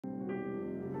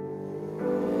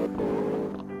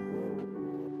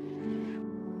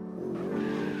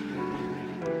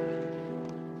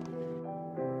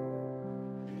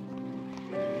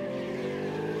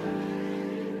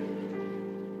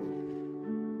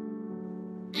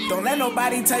Don't let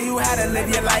nobody tell you how to live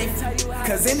your life,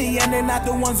 cause in the end they're not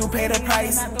the ones who pay the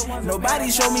price.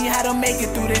 Nobody showed me how to make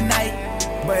it through the night,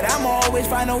 but I'ma always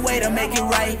find a way to make it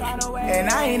right. And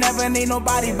I ain't never need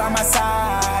nobody by my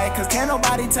side, cause can't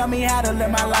nobody tell me how to live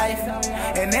my life.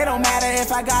 And it don't matter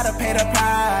if I gotta pay the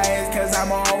price, cause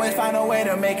I'ma always find a way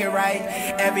to make it right.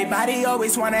 Everybody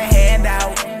always want a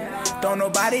handout, don't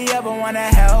nobody ever wanna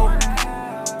help.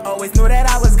 Always knew that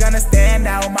I was gonna stand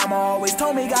out. Mama always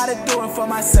told me gotta do it for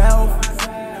myself.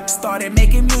 Started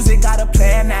making music, got a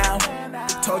plan now.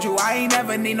 Told you I ain't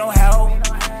never need no help.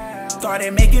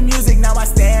 Started making music, now I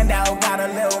stand out. Got a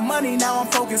little money, now I'm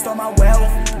focused on my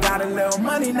wealth. Got a little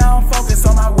money, now I'm focused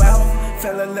on my wealth.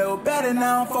 Feel a little better,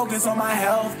 now I'm focused on my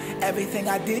health. Everything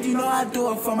I did, you know I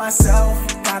do it for myself.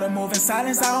 Gotta move in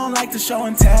silence, I don't like to show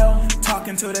and tell.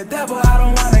 Talking to the devil, I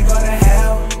don't wanna go to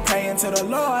hell. Praying to the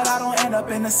Lord, I don't end up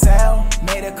in a cell.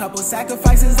 Made a couple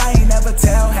sacrifices, I ain't never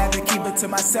tell. Had to keep it to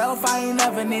myself, I ain't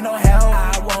never need no help.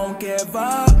 I won't give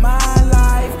up my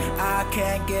life, I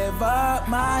can't give up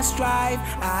my strife.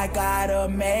 I gotta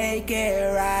make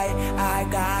it right, I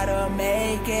gotta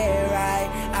make it right.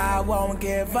 I won't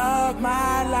give up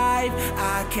my life,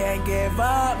 I can't give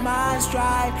up my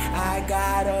strife. I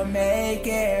gotta make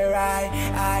it right,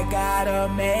 I gotta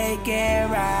make it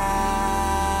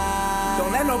right.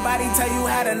 Don't let nobody tell you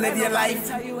how to live your life,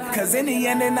 cause in the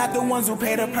end they're not the ones who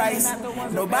pay the price.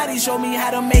 Nobody showed me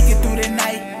how to make it through the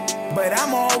night, but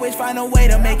I'ma always find a way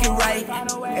to make it right.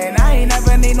 And I ain't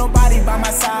never need nobody by my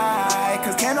side,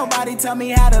 cause can't nobody tell me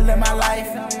how to live my life.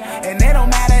 And it don't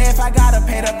matter if I gotta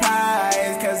pay the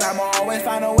price, cause I'ma always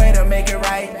find a way to make it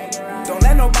right. Don't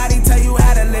let nobody tell you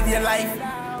how to live your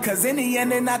life, cause in the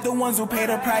end they're not the ones who pay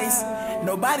the price.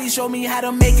 Nobody showed me how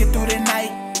to make it through the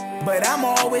night, but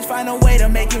I'ma always find a way to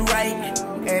make it right.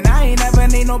 And I ain't never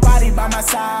need nobody by my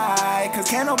side, cause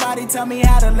can't nobody tell me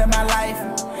how to live my life.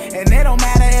 And it don't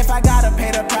matter if I gotta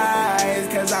pay the price,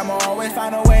 cause I'ma always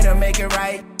find a way to make it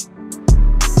right.